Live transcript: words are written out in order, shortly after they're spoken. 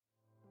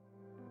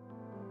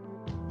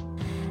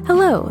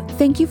Hello,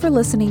 thank you for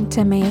listening to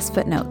Emmaus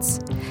Footnotes.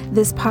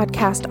 This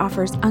podcast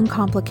offers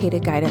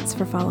uncomplicated guidance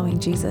for following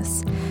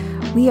Jesus.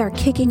 We are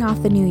kicking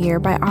off the new year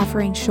by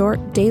offering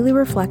short daily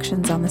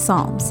reflections on the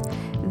Psalms.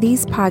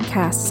 These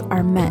podcasts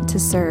are meant to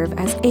serve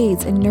as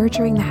aids in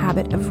nurturing the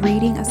habit of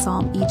reading a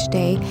psalm each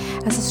day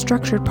as a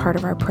structured part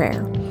of our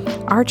prayer.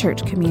 Our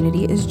church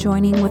community is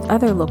joining with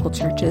other local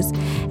churches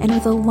and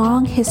with a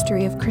long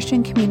history of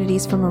Christian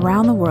communities from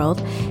around the world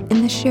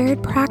in the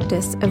shared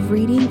practice of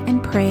reading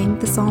and praying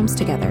the Psalms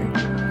together.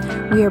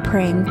 We are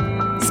praying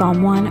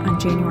Psalm 1 on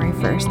January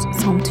 1st,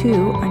 Psalm 2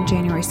 on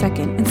January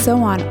 2nd, and so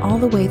on all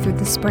the way through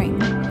the spring.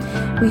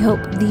 We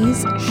hope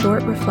these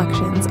short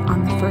reflections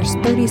on the first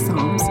 30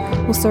 Psalms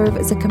will serve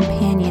as a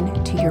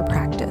companion to your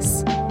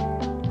practice.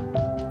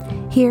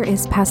 Here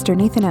is Pastor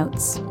Nathan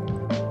Oates.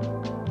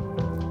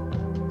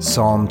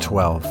 Psalm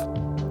 12.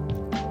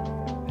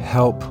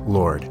 Help,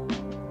 Lord,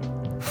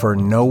 for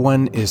no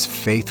one is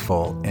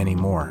faithful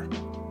anymore.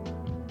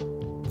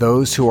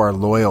 Those who are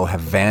loyal have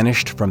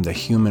vanished from the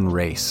human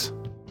race.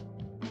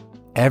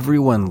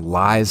 Everyone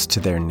lies to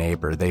their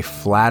neighbor. They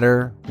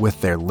flatter with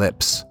their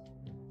lips,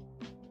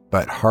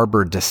 but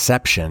harbor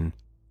deception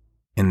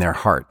in their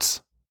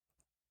hearts.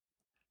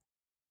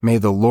 May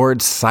the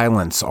Lord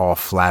silence all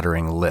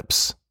flattering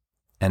lips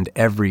and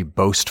every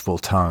boastful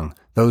tongue,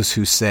 those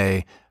who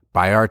say,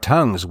 "By our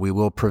tongues we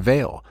will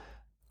prevail.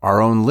 Our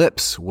own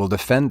lips will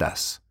defend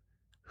us.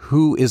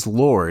 Who is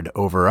Lord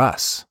over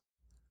us?"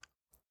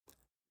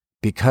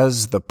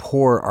 Because the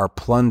poor are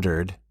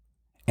plundered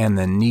and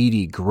the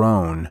needy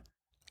groan,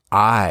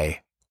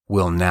 I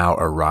will now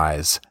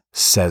arise,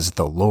 says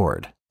the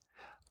Lord.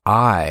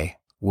 I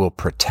will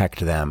protect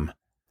them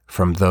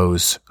from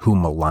those who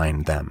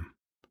malign them.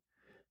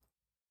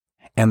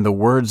 And the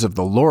words of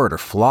the Lord are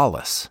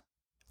flawless,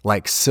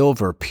 like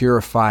silver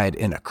purified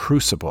in a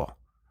crucible,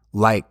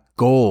 like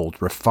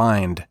gold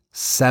refined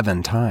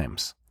 7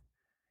 times.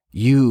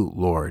 You,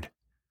 Lord,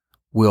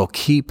 will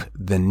keep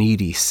the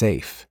needy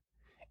safe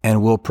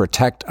and will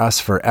protect us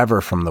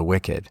forever from the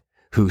wicked,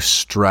 who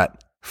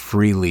strut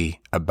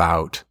freely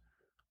about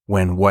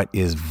when what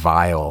is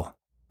vile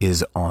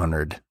is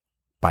honored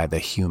by the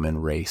human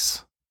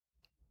race.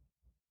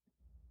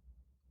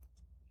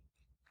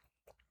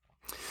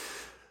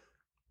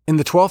 In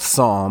the 12th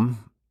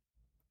Psalm,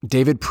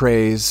 David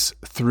prays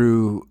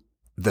through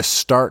the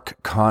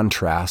stark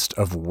contrast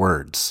of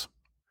words,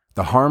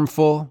 the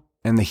harmful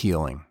and the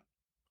healing,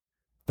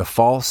 the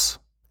false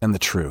and the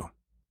true,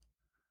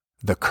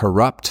 the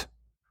corrupt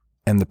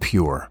and the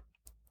pure.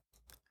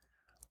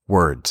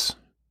 Words.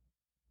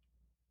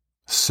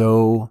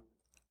 So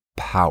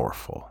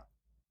powerful.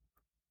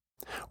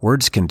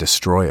 Words can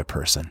destroy a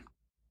person.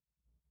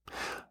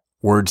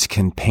 Words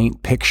can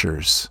paint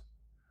pictures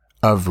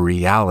of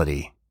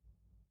reality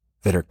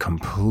that are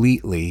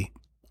completely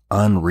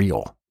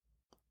unreal.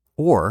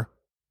 Or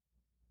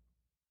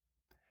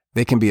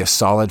they can be a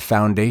solid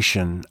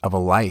foundation of a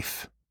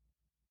life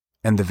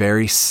and the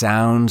very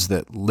sounds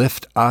that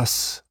lift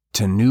us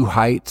to new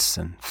heights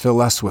and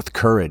fill us with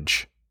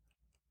courage.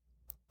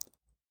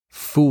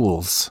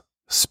 Fools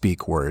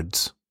speak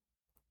words,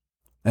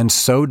 and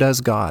so does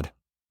God.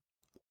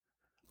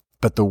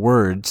 But the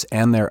words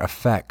and their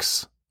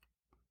effects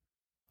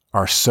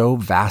are so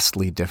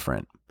vastly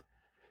different.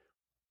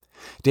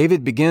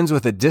 David begins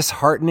with a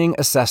disheartening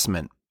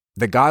assessment.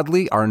 The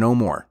godly are no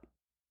more.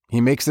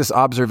 He makes this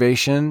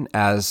observation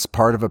as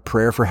part of a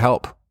prayer for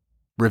help,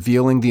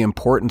 revealing the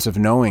importance of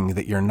knowing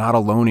that you're not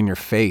alone in your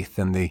faith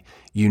and the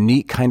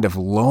unique kind of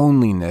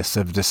loneliness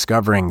of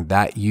discovering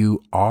that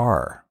you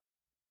are.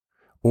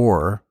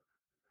 Or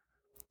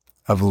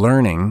of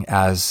learning,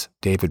 as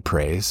David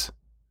prays,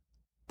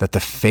 that the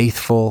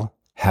faithful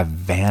have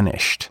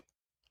vanished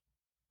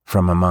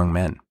from among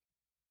men.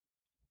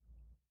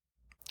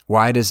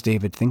 Why does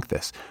David think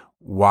this?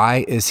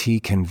 Why is he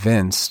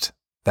convinced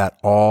that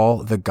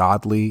all the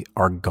godly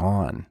are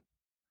gone?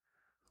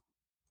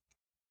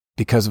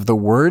 Because of the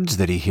words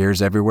that he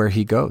hears everywhere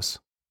he goes,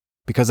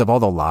 because of all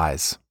the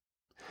lies,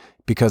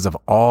 because of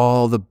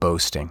all the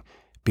boasting,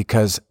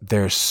 because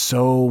there's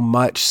so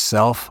much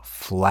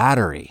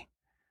self-flattery,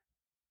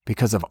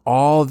 because of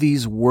all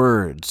these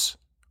words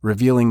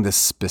revealing the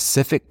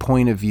specific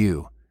point of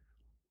view.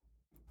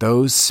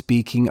 Those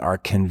speaking are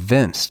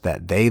convinced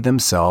that they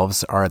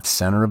themselves are at the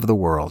center of the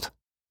world.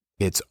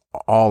 It's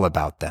all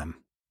about them.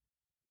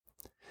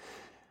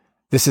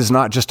 This is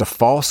not just a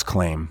false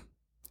claim.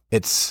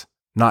 It's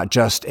not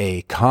just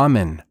a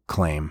common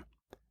claim,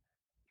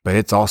 but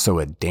it's also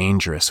a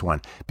dangerous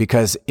one.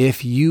 Because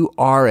if you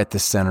are at the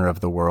center of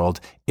the world,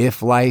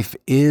 if life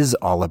is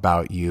all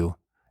about you,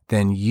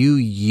 then you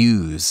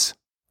use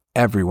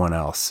everyone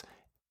else.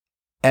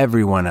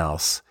 Everyone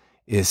else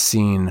is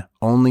seen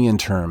only in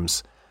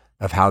terms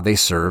of how they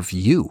serve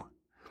you.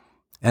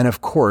 And of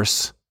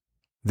course,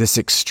 this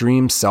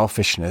extreme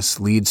selfishness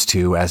leads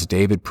to, as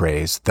David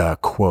prays, the,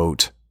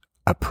 quote,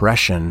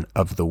 oppression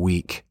of the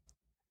weak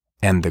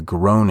and the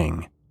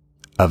groaning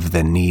of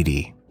the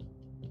needy.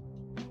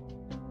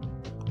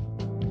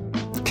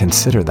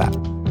 Consider that.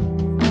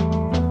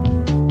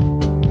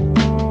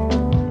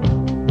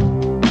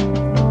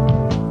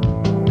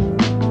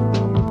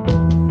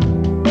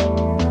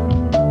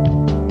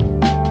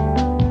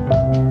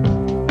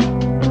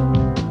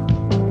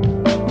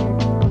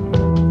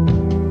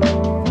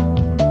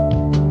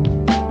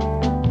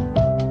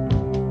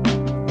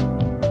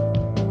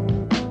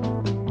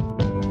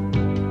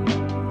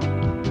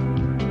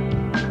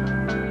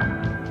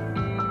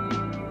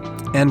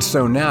 And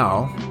so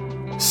now,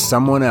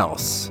 someone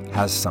else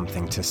has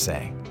something to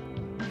say.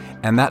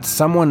 And that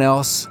someone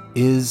else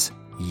is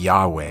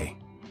Yahweh.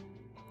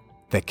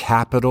 The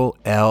capital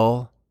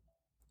L-O-R-D.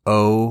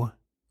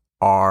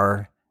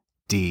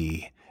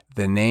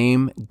 The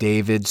name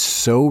David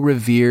so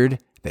revered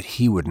that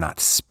he would not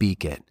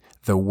speak it.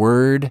 The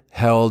word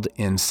held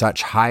in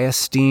such high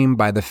esteem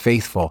by the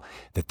faithful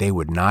that they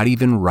would not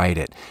even write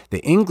it. The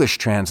English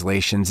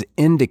translations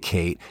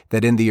indicate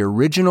that in the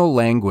original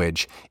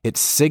language, it's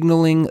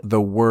signaling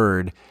the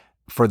word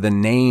for the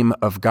name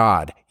of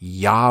God,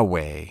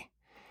 Yahweh,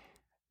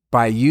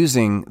 by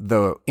using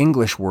the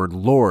English word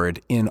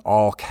Lord in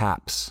all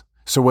caps.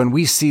 So when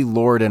we see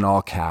Lord in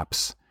all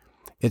caps,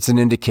 it's an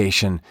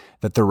indication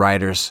that the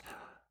writers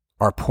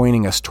are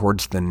pointing us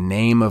towards the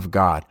name of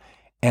God.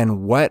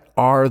 And what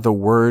are the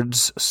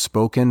words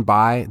spoken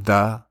by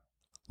the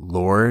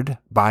Lord,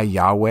 by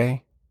Yahweh?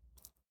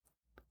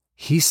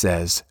 He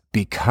says,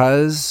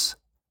 because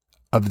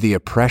of the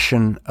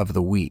oppression of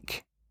the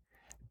weak,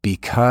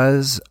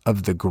 because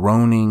of the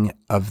groaning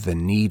of the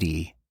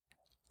needy,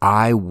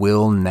 I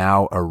will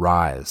now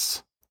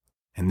arise.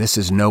 And this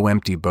is no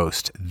empty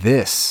boast.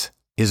 This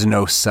is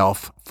no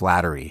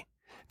self-flattery.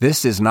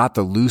 This is not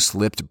the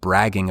loose-lipped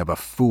bragging of a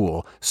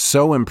fool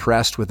so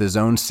impressed with his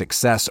own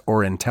success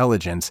or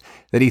intelligence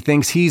that he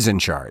thinks he's in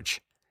charge.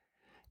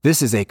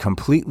 This is a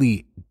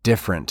completely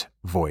different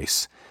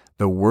voice.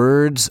 The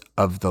words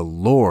of the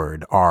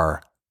Lord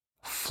are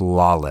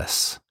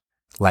flawless,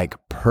 like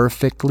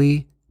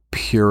perfectly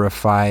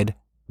purified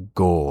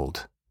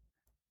gold,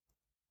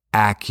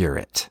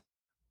 accurate,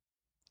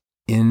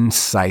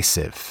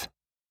 incisive,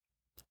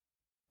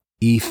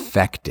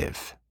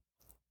 effective.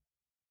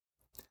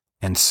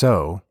 And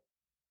so,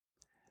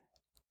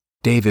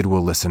 David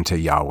will listen to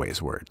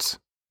Yahweh's words.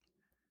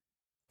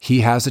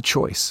 He has a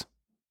choice,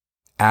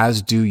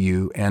 as do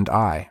you and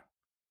I.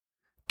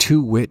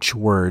 To which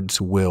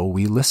words will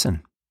we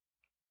listen?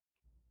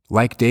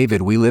 Like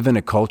David, we live in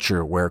a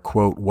culture where,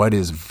 quote, what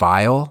is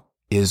vile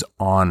is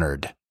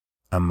honored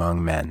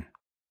among men.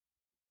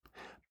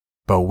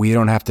 But we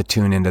don't have to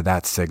tune into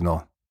that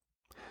signal.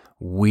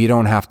 We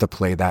don't have to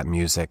play that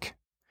music.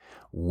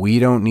 We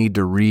don't need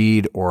to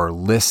read or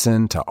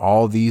listen to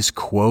all these,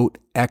 quote,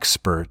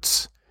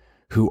 experts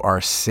who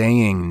are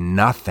saying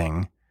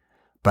nothing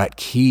but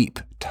keep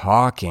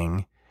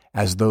talking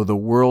as though the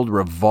world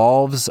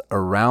revolves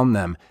around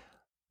them.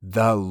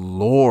 The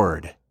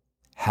Lord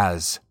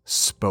has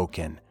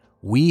spoken.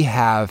 We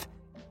have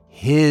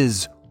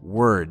His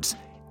words,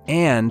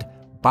 and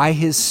by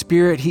His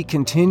Spirit He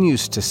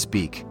continues to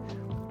speak.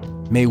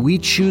 May we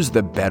choose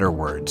the better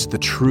words, the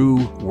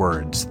true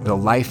words, the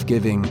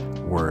life-giving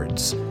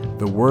words,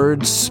 the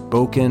words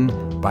spoken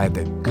by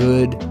the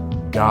good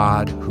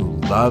God who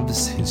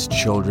loves His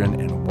children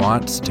and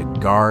wants to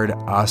guard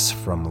us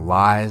from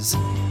lies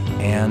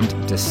and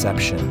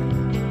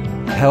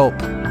deception. Help,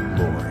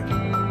 Lord.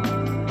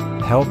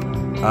 Help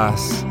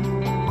us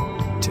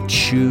to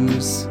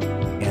choose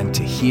and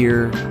to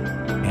hear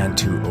and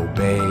to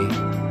obey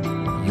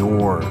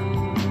your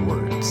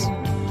words.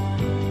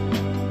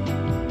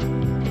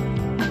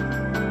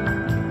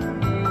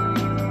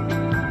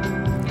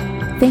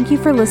 Thank you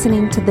for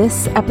listening to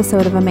this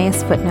episode of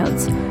Emmaus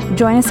Footnotes.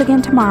 Join us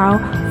again tomorrow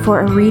for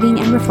a reading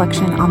and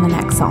reflection on the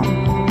next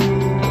psalm.